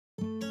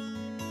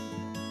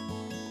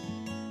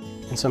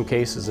In some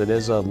cases it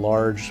is a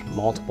large,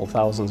 multiple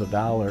thousands of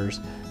dollars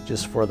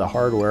just for the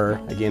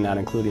hardware, again not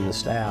including the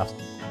staff.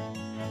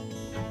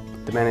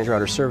 The managed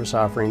router service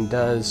offering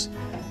does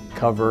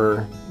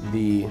cover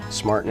the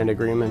SmartNet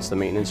agreements, the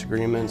maintenance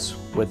agreements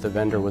with the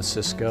vendor, with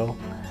Cisco.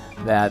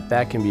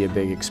 That can be a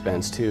big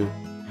expense too.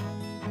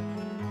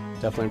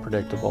 Definitely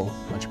predictable,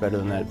 much better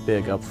than that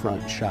big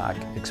upfront shock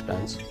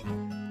expense.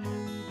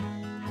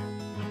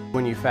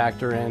 When you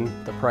factor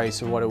in the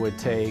price of what it would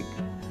take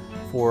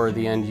for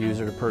the end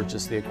user to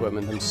purchase the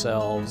equipment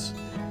themselves,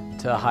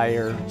 to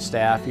hire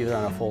staff either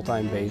on a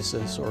full-time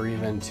basis or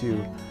even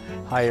to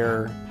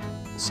hire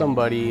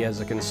somebody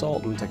as a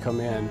consultant to come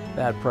in,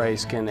 that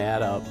price can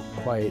add up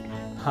quite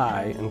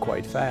high and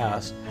quite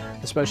fast,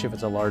 especially if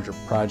it's a larger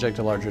project,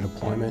 a larger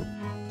deployment.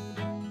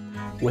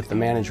 With the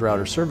managed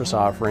router service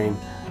offering,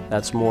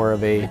 that's more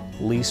of a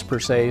lease per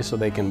se, so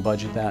they can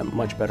budget that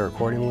much better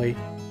accordingly.